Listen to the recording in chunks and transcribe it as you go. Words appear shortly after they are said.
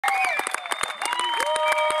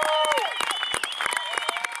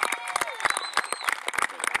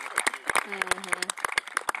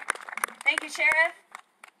Sheriff.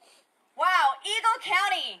 Wow, Eagle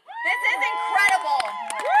County, this is incredible.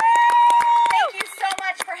 Thank you so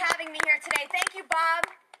much for having me here today. Thank you,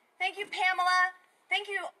 Bob. Thank you, Pamela.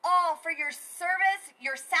 Thank you all for your service,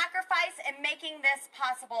 your sacrifice, and making this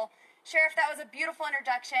possible. Sheriff, that was a beautiful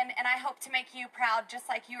introduction, and I hope to make you proud,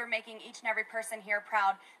 just like you are making each and every person here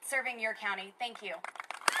proud, serving your county. Thank you.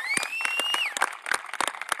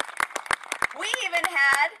 We even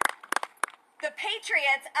had the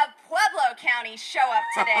Patriots of Pueblo County show up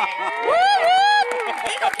today.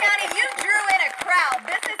 Eagle County, you drew in a crowd.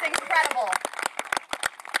 This is incredible.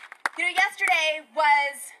 You know, yesterday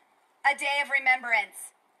was a day of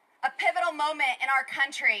remembrance, a pivotal moment in our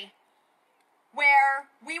country where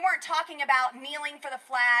we weren't talking about kneeling for the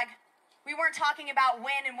flag. We weren't talking about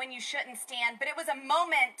when and when you shouldn't stand, but it was a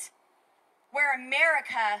moment where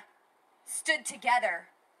America stood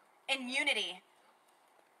together in unity.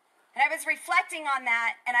 And I was reflecting on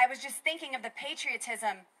that, and I was just thinking of the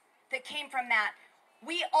patriotism that came from that.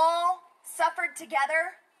 We all suffered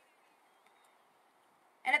together,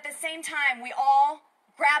 and at the same time, we all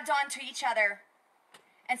grabbed onto each other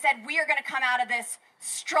and said, we are going to come out of this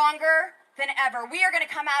stronger than ever. We are going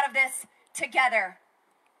to come out of this together.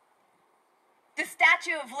 The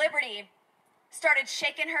Statue of Liberty started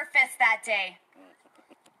shaking her fist that day.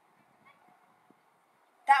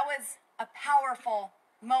 That was a powerful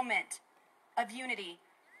moment of unity.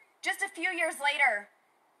 Just a few years later,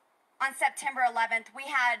 on September 11th, we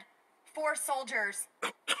had 4 soldiers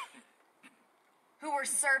who were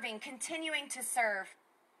serving, continuing to serve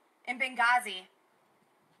in Benghazi.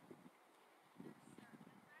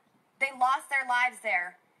 They lost their lives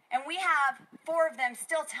there. And we have 4 of them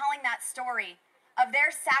still telling that story of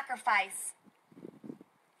their sacrifice,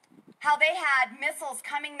 how they had missiles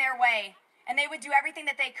coming their way, and they would do everything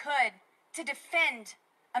that they could to defend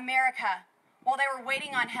America while they were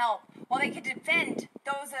waiting on help, while they could defend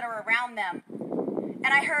those that are around them. And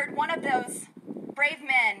I heard one of those brave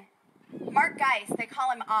men, Mark Geis, they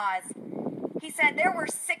call him Oz, he said, there were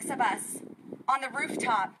 6 of us on the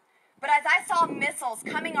rooftop, but as I saw missiles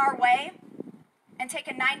coming our way and take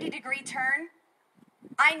a 90-degree turn,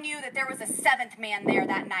 I knew that there was a 7th man there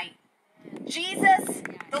that night. Jesus,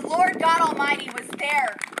 the Lord God Almighty, was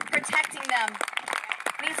there protecting them.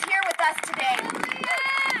 And he's here with us today.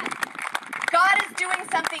 God is doing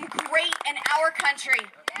something great in our country.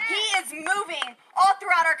 He is moving all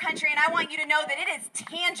throughout our country, and I want you to know that it is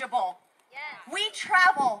tangible. We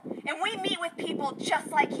travel, and we meet with people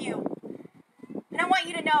just like you. And I want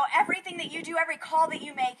you to know everything that you do, every call that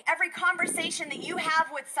you make, every conversation that you have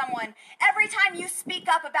with someone, every time you speak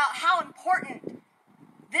up about how important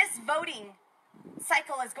this voting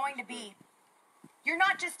cycle is going to be. You're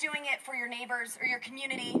not just doing it for your neighbors or your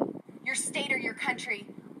community, your state or your country.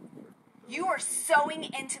 You are sowing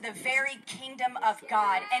into the very kingdom of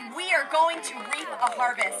God, and we are going to reap a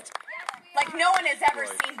harvest like no one has ever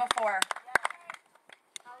seen before.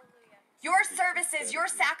 Your services, your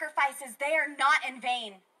sacrifices, they are not in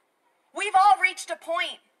vain. We've all reached a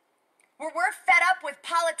point where we're fed up with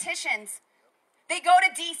politicians. They go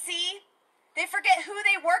to D.C., they forget who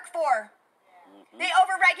they work for. They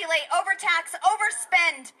overregulate, overtax,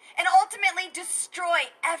 overspend, and ultimately destroy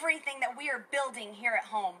everything that we are building here at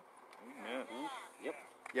home. Yep.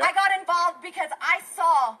 I got involved because I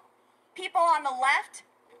saw people on the left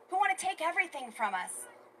who want to take everything from us.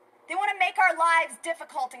 They want to make our lives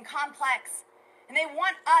difficult and complex, and they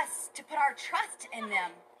want us to put our trust in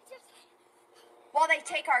them. While they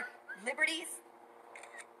take our liberties,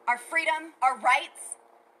 our freedom, our rights,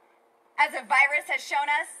 as a virus has shown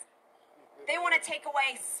us, they want to take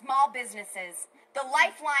away small businesses, the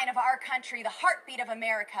lifeline of our country, the heartbeat of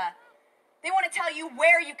America. They want to tell you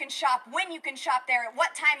where you can shop, when you can shop there, at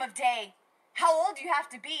what time of day, how old you have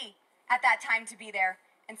to be at that time to be there,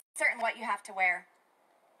 and certain what you have to wear.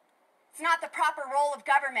 It's not the proper role of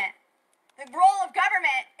government. The role of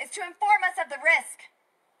government is to inform us of the risk,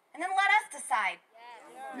 and then let us decide.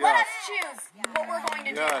 Yes. Let us choose what we're going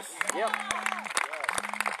to do. Yep.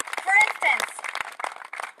 For instance,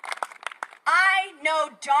 I know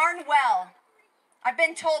darn well, I've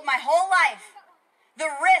been told my whole life,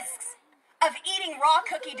 the risks of eating raw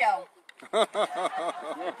cookie dough.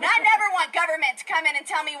 And I never want government to come in and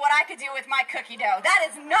tell me what I could do with my cookie dough. That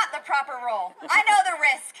is not the proper role. I know the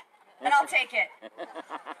risk, and I'll take it.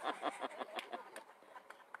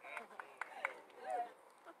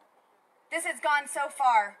 This has gone so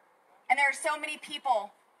far, and there are so many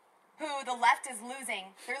people who the left is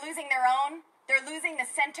losing. They're losing their own. They're losing the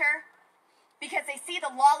center because they see the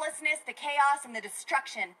lawlessness, the chaos, and the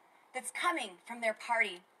destruction that's coming from their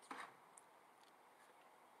party.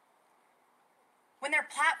 When their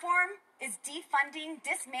platform is defunding,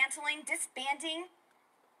 dismantling, disbanding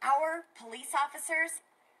our police officers,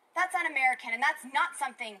 that's un-American, and that's not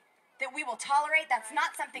something that we will tolerate. That's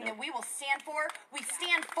not something that we will stand for. We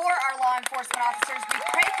stand for our law enforcement officers. We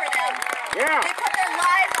pray for them. Yeah. They put their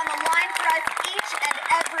lives on the line for us each and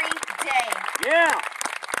every day. Yeah.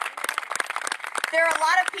 There are a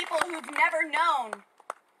lot of people who've never known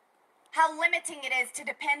how limiting it is to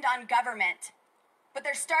depend on government, but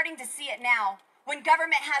they're starting to see it now when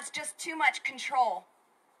government has just too much control.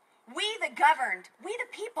 We, the governed, we, the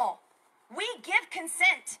people, we give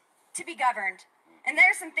consent to be governed. And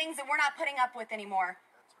there are some things that we're not putting up with anymore.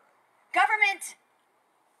 Government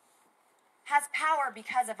has power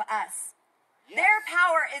because of us. Yes. Their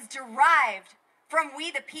power is derived from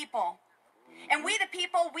we the people. And we the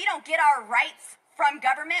people, we don't get our rights from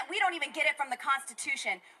government. We don't even get it from the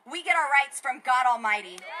Constitution. We get our rights from God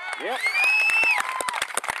Almighty. Yep.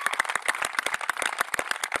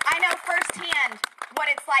 I know firsthand what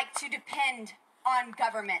it's like to depend on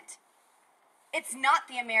government. It's not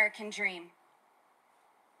the American dream.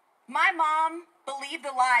 My mom believed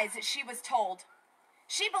the lies that she was told.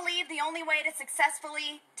 She believed the only way to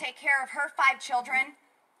successfully take care of her 5 children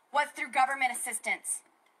was through government assistance.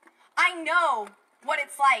 I know what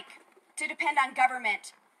it's like to depend on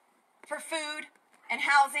government for food and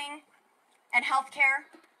housing and health care.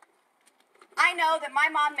 I know that my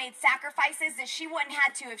mom made sacrifices that she wouldn't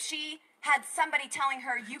have to if she had somebody telling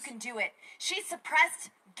her, you can do it. She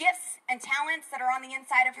suppressed gifts and talents that are on the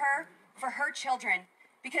inside of her for her children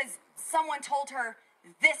because someone told her,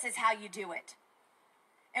 this is how you do it.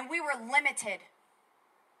 And we were limited.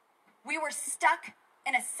 We were stuck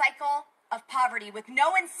in a cycle of poverty with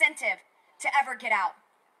no incentive to ever get out.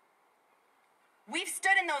 We've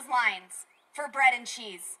stood in those lines for bread and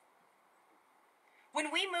cheese.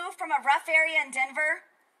 When we moved from a rough area in Denver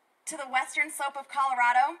to the western slope of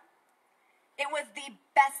Colorado, it was the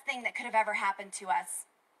best thing that could have ever happened to us.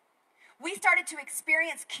 We started to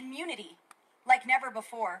experience community like never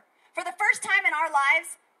before. For the first time in our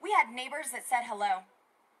lives, we had neighbors that said hello.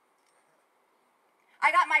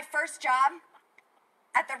 I got my first job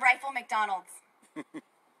at the Rifle McDonald's.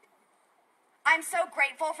 I'm so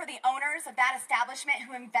grateful for the owners of that establishment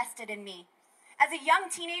who invested in me. As a young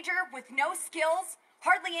teenager with no skills,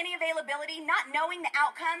 hardly any availability, not knowing the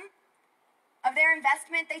outcome of their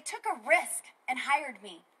investment, they took a risk and hired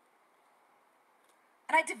me.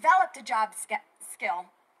 And I developed a job skill.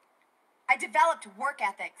 I developed work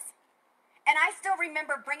ethics. And I still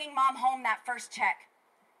remember bringing Mom home that first check.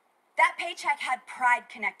 That paycheck had pride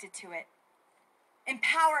connected to it.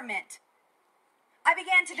 Empowerment. I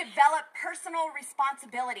began to develop personal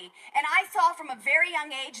responsibility. And I saw from a very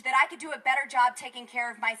young age that I could do a better job taking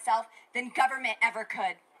care of myself than government ever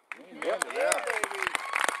could. Yep. Yeah.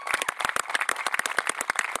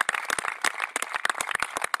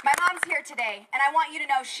 My mom's here today, and I want you to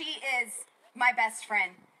know she is my best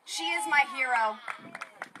friend. She is my hero.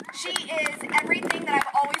 She is everything that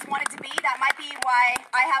I've always wanted to be. That might be why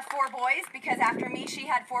I have 4 boys, because after me, she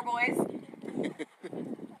had 4 boys.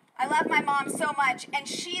 I love my mom so much, and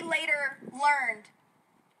she later learned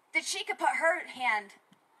that she could put her hand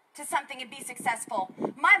to something and be successful.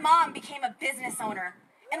 My mom became a business owner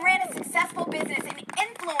and ran a successful business and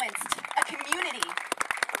influenced a community.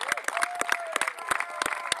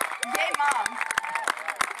 Yay, Mom.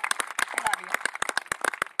 I love you.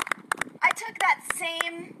 I took that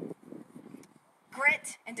same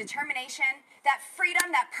grit and determination, that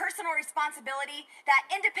freedom, that personal responsibility, that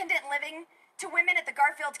independent living to women at the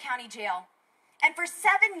Garfield County Jail. And for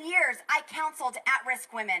 7 years, I counseled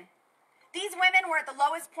at-risk women. These women were at the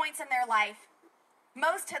lowest points in their life.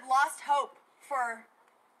 Most had lost hope for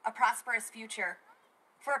a prosperous future,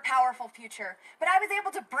 for a powerful future. But I was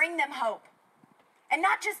able to bring them hope. And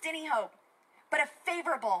not just any hope, but a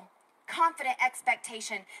favorable, confident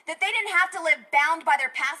expectation that they didn't have to live bound by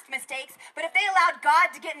their past mistakes, but if they allowed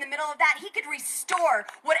God to get in the middle of that, He could restore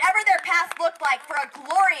whatever their past looked like for a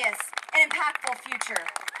glorious and impactful future.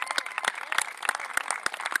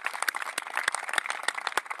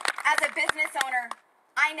 As a business owner,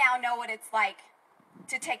 I now know what it's like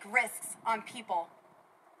to take risks on people.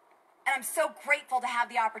 And I'm so grateful to have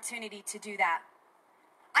the opportunity to do that.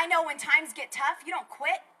 I know when times get tough, you don't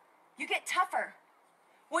quit, you get tougher.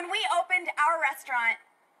 When we opened our restaurant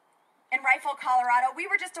in Rifle, Colorado, we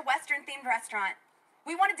were just a Western-themed restaurant.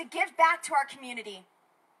 We wanted to give back to our community.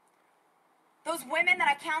 Those women that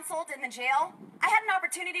I counseled in the jail, I had an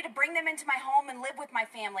opportunity to bring them into my home and live with my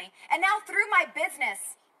family. And now through my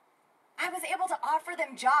business, I was able to offer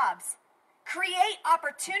them jobs, create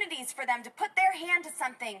opportunities for them to put their hand to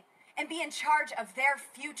something and be in charge of their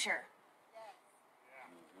future.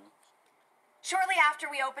 Shortly after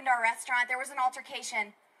we opened our restaurant, there was an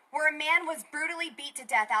altercation where a man was brutally beat to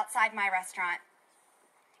death outside my restaurant.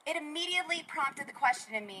 It immediately prompted the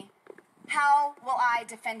question in me, how will I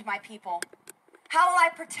defend my people? How will I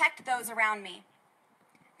protect those around me?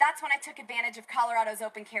 That's when I took advantage of Colorado's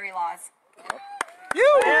open carry laws.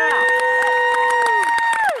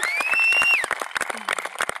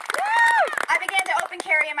 I began to open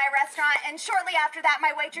carry in my restaurant, and shortly after that,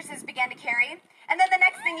 my waitresses began to carry. And then the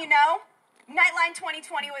next thing you know, Nightline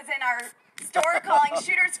 2020 was in our store calling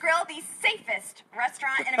Shooter's Grill the safest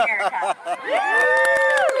restaurant in America.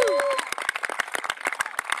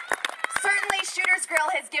 Certainly, Shooter's Grill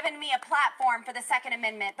has given me a platform for the Second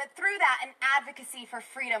Amendment, but through that, an advocacy for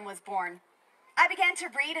freedom was born. I began to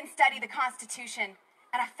read and study the Constitution,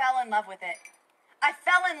 and I fell in love with it. I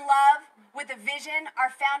fell in love with the vision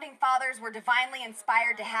our founding fathers were divinely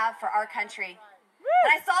inspired to have for our country.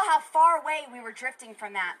 And I saw how far away we were drifting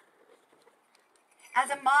from that. As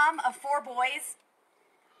a mom of 4 boys,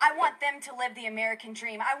 I want them to live the American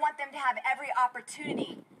dream. I want them to have every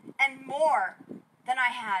opportunity and more than I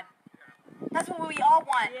had. That's what we all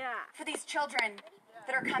want for these children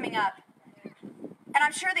that are coming up. And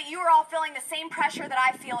I'm sure that you are all feeling the same pressure that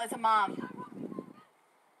I feel as a mom.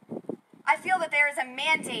 I feel that there is a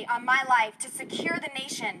mandate on my life to secure the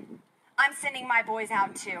nation I'm sending my boys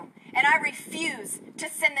out to. And I refuse to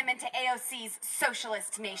send them into AOC's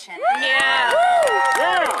socialist nation.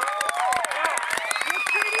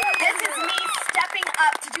 This is me stepping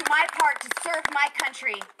up to do my part to serve my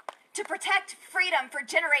country, to protect freedom for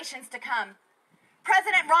generations to come.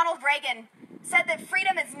 President Ronald Reagan said that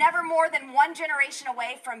freedom is never more than one generation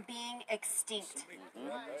away from being extinct.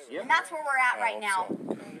 And that's where we're at right now.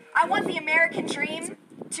 I want the American dream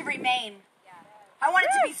to remain. I want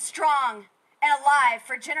it to be strong and alive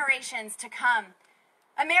for generations to come.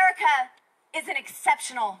 America is an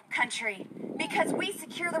exceptional country because we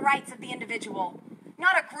secure the rights of the individual,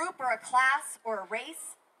 not a group or a class or a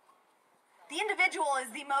race. The individual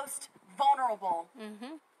is the most vulnerable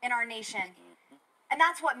in our nation. And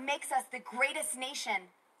that's what makes us the greatest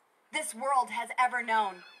nation this world has ever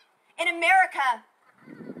known. In America,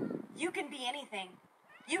 you can be anything.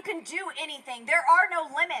 You can do anything. There are no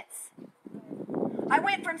limits. I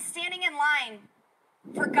went from standing in line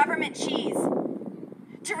for government cheese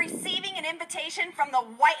to receiving an invitation from the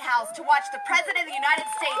White House to watch the President of the United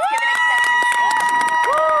States give an acceptance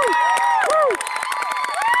speech.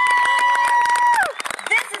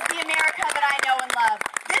 This is the America that I know and love.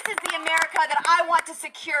 This is the America that I want to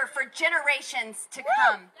secure for generations to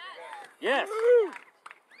come. Yes.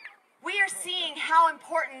 We are seeing how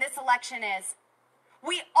important this election is.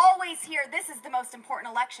 We always hear this is the most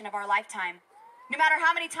important election of our lifetime. No matter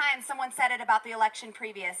how many times someone said it about the election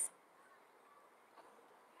previous.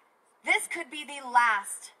 This could be the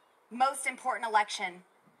last most important election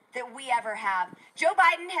that we ever have. Joe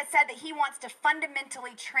Biden has said that he wants to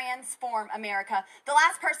fundamentally transform America. The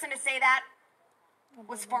last person to say that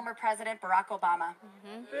was former President Barack Obama.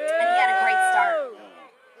 And he had a great start.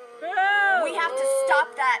 We have to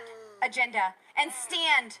stop that agenda and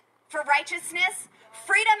stand for righteousness.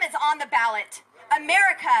 Freedom is on the ballot.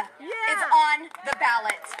 America is on the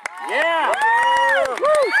ballot.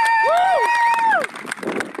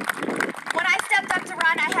 When I stepped up to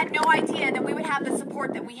run, I had no idea that we would have the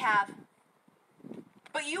support that we have.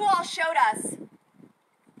 But you all showed us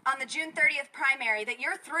on the June 30th primary that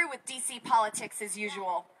you're through with DC politics as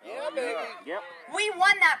usual. We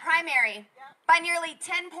won that primary by nearly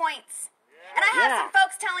 10 points. And I have some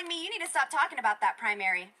folks telling me, you need to stop talking about that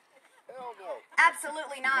primary.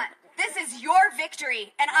 Absolutely not. This is your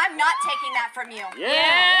victory, and I'm not taking that from you.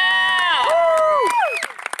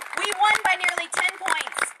 We won by nearly 10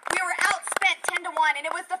 points. We were outspent 10-1, and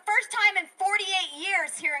it was the first time in 48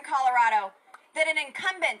 years here in Colorado that an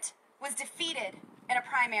incumbent was defeated in a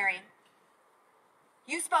primary.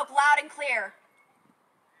 You spoke loud and clear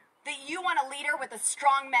that you want a leader with a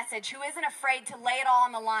strong message who isn't afraid to lay it all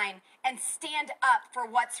on the line and stand up for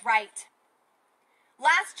what's right.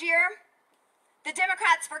 Last year, the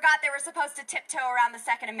Democrats forgot they were supposed to tiptoe around the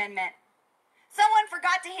Second Amendment. Someone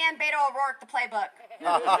forgot to hand Beto O'Rourke the playbook.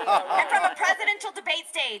 And from a presidential debate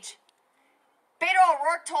stage, Beto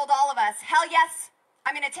O'Rourke told all of us, hell yes,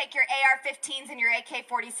 I'm going to take your AR-15s and your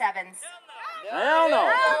AK-47s. Hell no.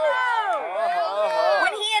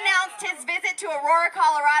 When he announced his visit to Aurora,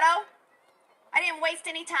 Colorado, I didn't waste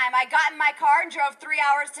any time. I got in my car and drove 3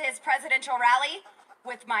 hours to his presidential rally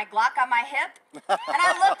with my Glock on my hip. And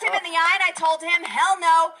I looked him in the eye and I told him, hell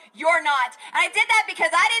no, you're not. And I did that because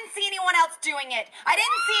I didn't see anyone else doing it. I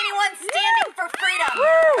didn't see anyone standing for freedom.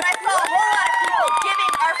 But I saw a whole lot of people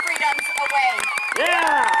giving our freedoms away.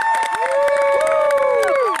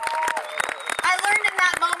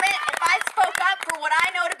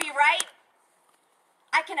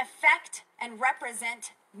 I can affect and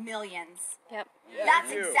represent millions. Yep.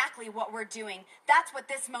 That's exactly what we're doing. That's what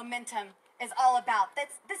this momentum is all about.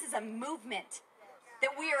 This is a movement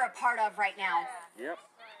that we are a part of right now. Yep.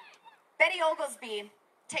 Betty Oglesby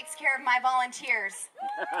takes care of my volunteers.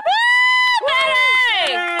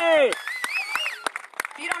 Betty! Hey!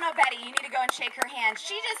 If you don't know Betty, you need to go and shake her hand.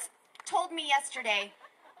 She just told me yesterday,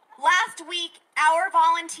 last week, our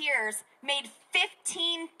volunteers made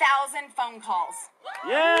 15,000 phone calls.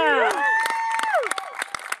 Yeah!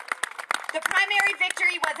 The primary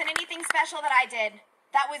victory wasn't anything special that I did.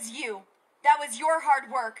 That was you. That was your hard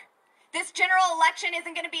work. This general election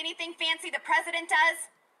isn't going to be anything fancy the president does,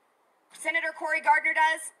 Senator Cory Gardner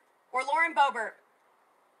does, or Lauren Boebert.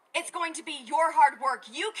 It's going to be your hard work,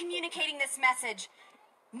 you communicating this message.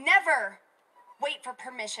 Never wait for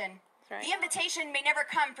permission. Right. The invitation may never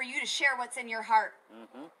come for you to share what's in your heart.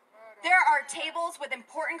 There are tables with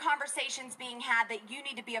important conversations being had that you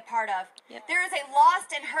need to be a part of. Yep. There is a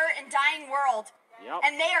lost and hurt and dying world, Yep.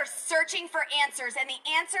 and they are searching for answers, and the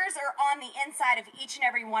answers are on the inside of each and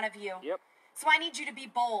every one of you. Yep. So I need you to be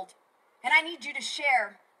bold, and I need you to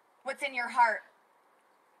share what's in your heart.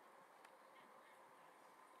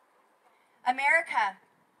 America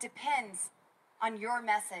depends on your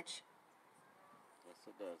message. Yes,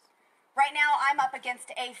 it does. Right now, I'm up against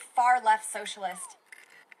a far-left socialist.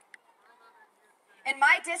 In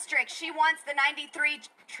my district, she wants the $93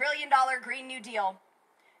 trillion Green New Deal.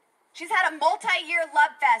 She's had a multi-year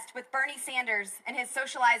love fest with Bernie Sanders and his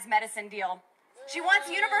socialized medicine deal. She wants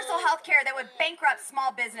universal health care that would bankrupt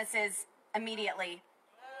small businesses immediately.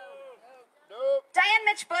 Diane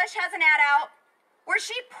Mitch Bush has an ad out where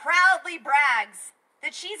she proudly brags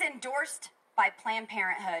that she's endorsed by Planned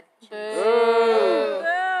Parenthood.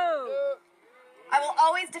 I will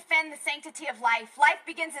always defend the sanctity of life. Life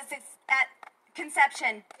begins at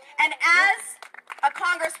conception. And as a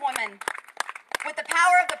congresswoman with the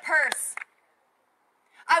power of the purse,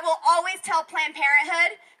 I will always tell Planned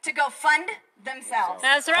Parenthood to go fund themselves.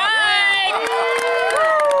 That's right!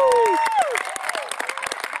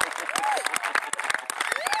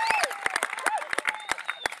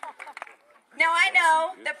 Now I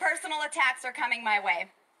know that personal attacks are coming my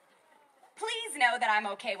way. Please know that I'm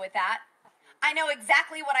okay with that. I know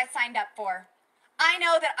exactly what I signed up for. I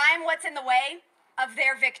know that I'm what's in the way of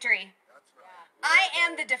their victory. I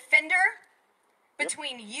am the defender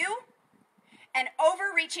between you and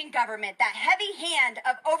overreaching government, that heavy hand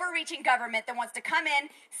of overreaching government that wants to come in,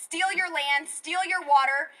 steal your land, steal your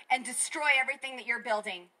water, and destroy everything that you're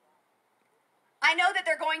building. I know that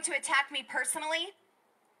they're going to attack me personally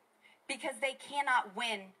because they cannot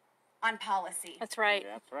win on policy. That's right.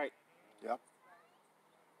 That's right. Yep.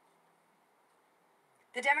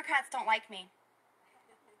 The Democrats don't like me.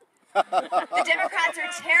 The Democrats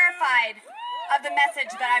are terrified of the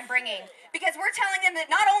message that I'm bringing because we're telling them that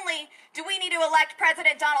not only do we need to elect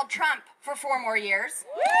President Donald Trump for 4 more years,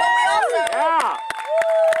 but we also, Yeah!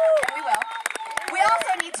 and we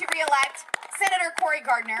also need to re-elect Senator Cory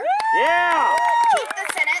Gardner. Yeah! Keep the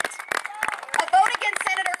Senate. A vote against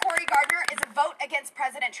Senator Cory Gardner is a vote against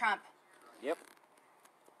President Trump. Yep.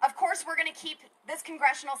 Of course, we're going to keep this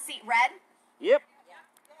congressional seat red. Yep.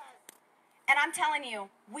 And I'm telling you,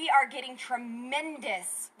 we are getting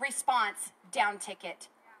tremendous response down ticket.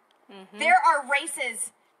 There are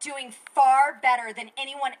races doing far better than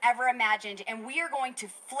anyone ever imagined, and we are going to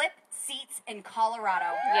flip seats in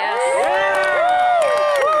Colorado. Yes.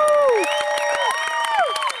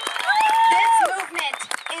 This movement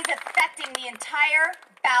is affecting the entire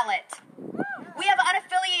ballot. We have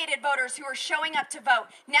unaffiliated voters who are showing up to vote.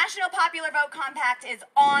 National Popular Vote Compact is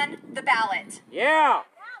on the ballot. Yeah!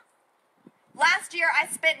 Last year, I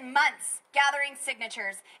spent months gathering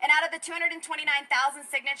signatures, and out of the 229,000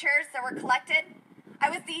 signatures that were collected, I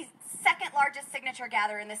was the second largest signature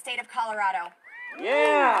gatherer in the state of Colorado.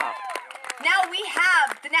 Yeah! Now we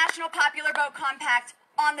have the National Popular Vote Compact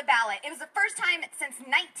on the ballot. It was the first time since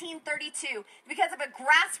 1932, because of a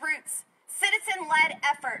grassroots, citizen-led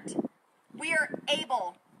effort, we are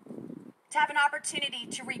able to have an opportunity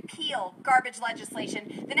to repeal garbage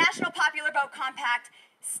legislation. The National Popular Vote Compact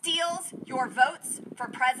steals your votes for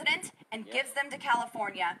president and gives them to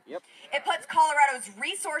California. Yep. It puts Colorado's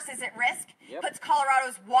resources at risk, Yep. puts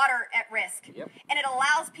Colorado's water at risk, Yep. and it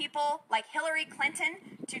allows people like Hillary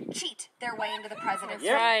Clinton to cheat their way into the presidency.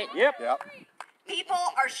 Yep. Right. Yep. Yep.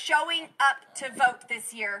 People are showing up to vote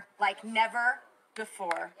this year like never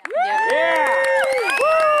before. Yep. Yeah!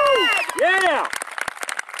 Woo! Yeah!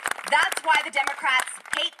 That's why the Democrats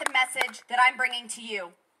hate the message that I'm bringing to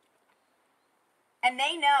you. And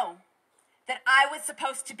they know that I was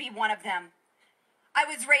supposed to be one of them. I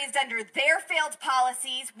was raised under their failed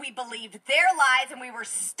policies. We believed their lies, and we were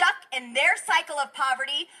stuck in their cycle of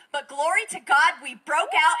poverty. But glory to God, we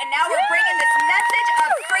broke out, and now we're bringing this message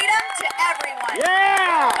of freedom to everyone.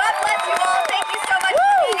 Yeah! God bless you all. Thank you so much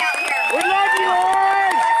for being out here. We love you,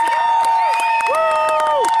 Orange! God bless you.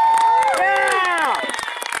 Woo! Yeah!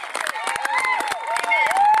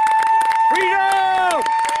 Amen. Freedom!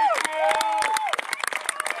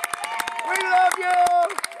 We love you!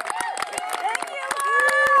 Thank you,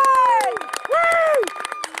 Lord! Woo!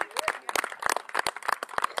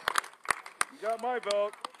 You got my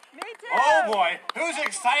vote. Me too! Oh boy, who's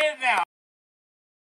excited now?